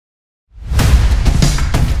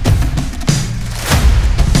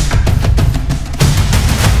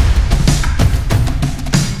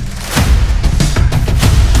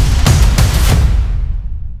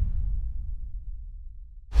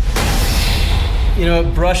You know,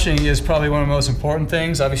 brushing is probably one of the most important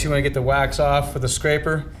things. Obviously you want to get the wax off with a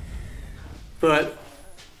scraper, but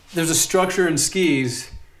there's a structure in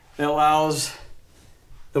skis that allows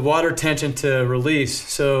the water tension to release.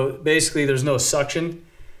 So basically there's no suction.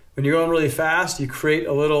 When you're going really fast, you create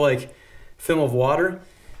a little like film of water,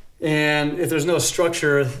 and if there's no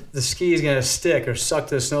structure, the ski is gonna stick or suck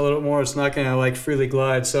the snow a little bit more. It's not gonna like freely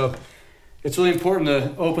glide. So it's really important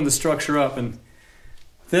to open the structure up. And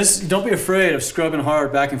this, don't be afraid of scrubbing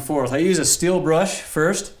hard back and forth. I use a steel brush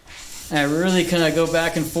first, and I really kind of go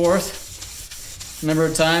back and forth a number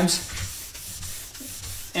of times,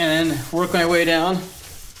 and then work my way down.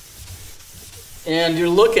 And you're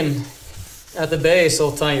looking at the base the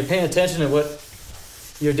whole time. You're paying attention to what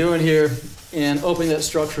you're doing here and opening that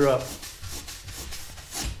structure up.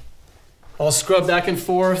 I'll scrub back and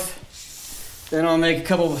forth, then I'll make a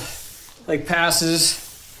couple like passes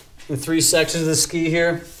in 3 sections of the ski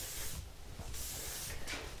here.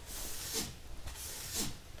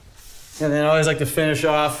 And then I always like to finish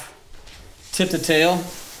off tip to tail.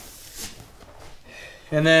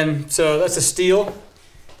 And then, so that's a steel.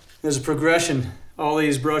 There's a progression. All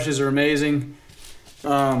these brushes are amazing.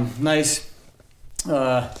 Nice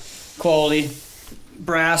quality.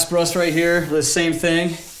 Brass brush right here, the same thing.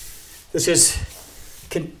 This is,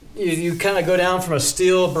 you kind of go down from a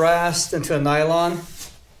steel brass into a nylon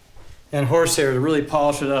and horsehair to really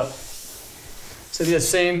polish it up. So do the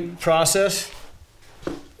same process,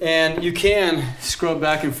 and you can scrub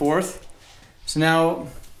back and forth. So now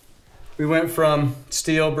we went from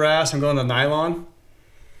steel, brass, and going to nylon,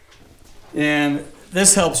 and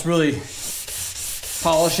this helps really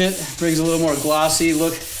polish it, brings a little more glossy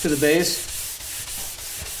look to the base.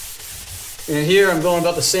 And here I'm going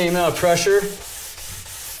about the same amount of pressure,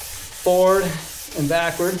 forward and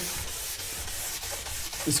backward.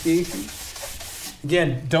 The ski.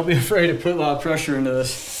 Again, don't be afraid to put a lot of pressure into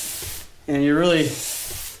this. And you're really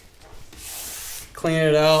cleaning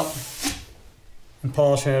it out and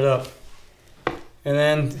polishing it up. And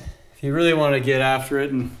then if you really want to get after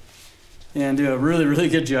it and do a really, really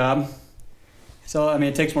good job, so I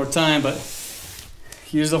mean it takes more time, but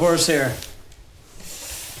use the horsehair.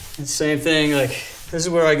 And same thing, like this is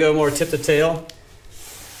where I go more tip to tail.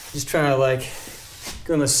 Just trying to like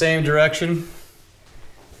go in the same direction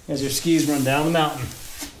as your skis run down the mountain.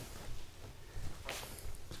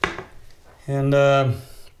 And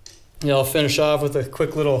yeah, I'll finish off with a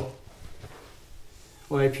quick little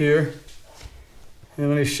wipe here. And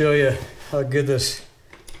let me show you how good this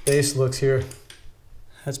base looks here.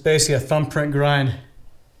 That's basically a thumbprint grind.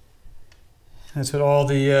 That's what all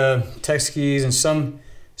the tech skis and some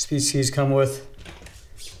speed skis come with.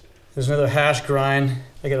 There's another hash grind.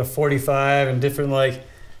 I got a 45 and different like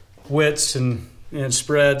widths and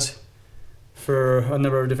spreads for a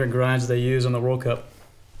number of different grinds that they use on the World Cup.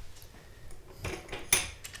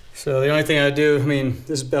 So the only thing I do, I mean,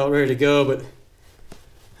 this is about ready to go, but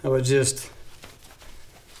I would just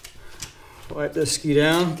wipe this ski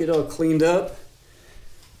down, get it all cleaned up.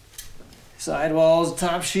 Sidewalls,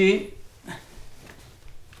 top sheet.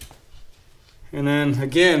 And then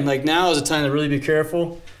again, like now is the time to really be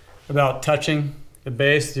careful about touching the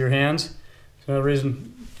base with your hands. For no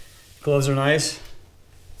reason, gloves are nice.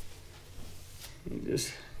 You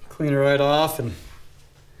just clean it right off and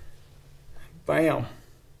bam.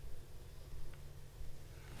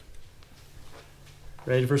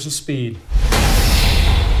 Ready for some speed.